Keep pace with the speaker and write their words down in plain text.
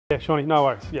Yeah, Shawnee, no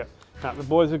worries, yeah. No, the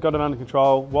boys have got it under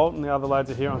control. Walt and the other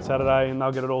lads are here on Saturday and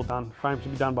they'll get it all done. Frame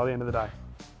should be done by the end of the day.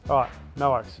 All right,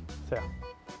 no worries. See ya.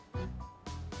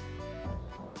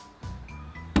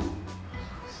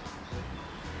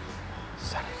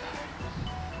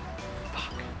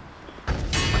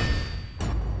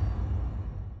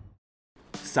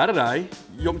 Saturday?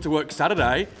 You want me to work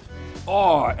Saturday?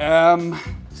 Oh,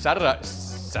 Saturday, this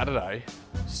Saturday.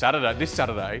 This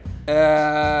Saturday.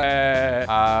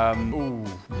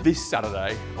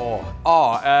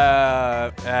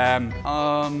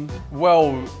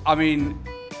 Well, I mean,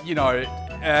 you know,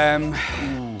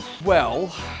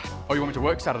 well, oh, you want me to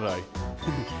work Saturday?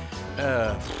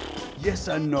 Yes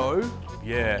and no.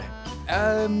 Yeah.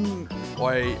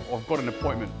 I've got an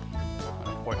appointment.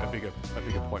 A big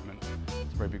appointment.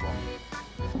 It's a very big one.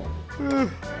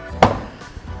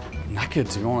 Knackered,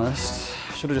 to be honest.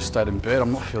 Should have just stayed in bed.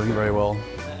 I'm not feeling very well.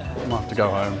 I might have to go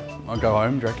home. I'll go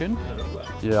home, do you reckon?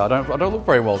 Yeah, I don't look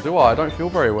very well, do I? I don't feel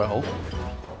very well.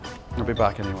 I'll be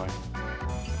back anyway.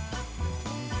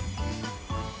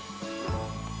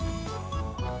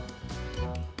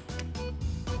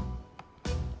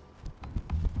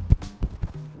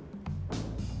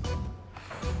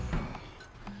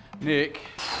 Nick.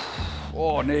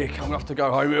 Oh, Nick, I'm gonna have to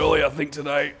go home early, I think,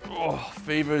 today. Oh,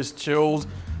 fevers, chills,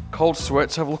 cold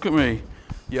sweats, have a look at me.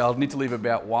 Yeah, I'll need to leave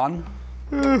about 1.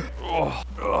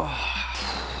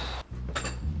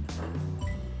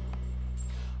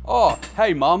 Oh,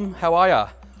 hey, Mum, how are ya?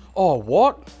 Oh,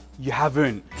 what? You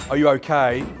haven't? Are you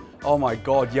okay? Oh my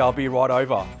God, yeah, I'll be right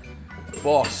over.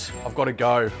 Boss, I've got to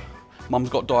go. Mum's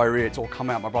got diarrhea, it's all come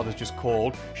out, my brother's just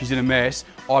called. She's in a mess.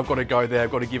 I've got to go there,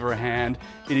 I've got to give her a hand.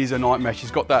 It is a nightmare.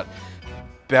 She's got that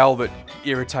bowel that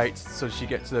irritates, so she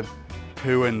gets the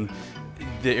poo and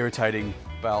the irritating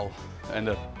bowel and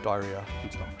the diarrhea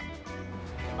and stuff.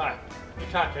 Mate, you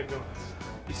can't keep doing this.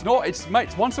 It's not, mate,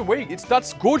 it's once a week.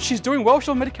 That's good, she's doing well, she's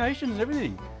on medications and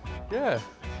everything. Yeah.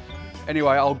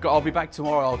 Anyway, I'll be back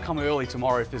tomorrow. I'll come early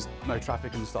tomorrow if there's no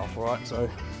traffic and stuff, all right? So,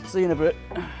 see you in a bit.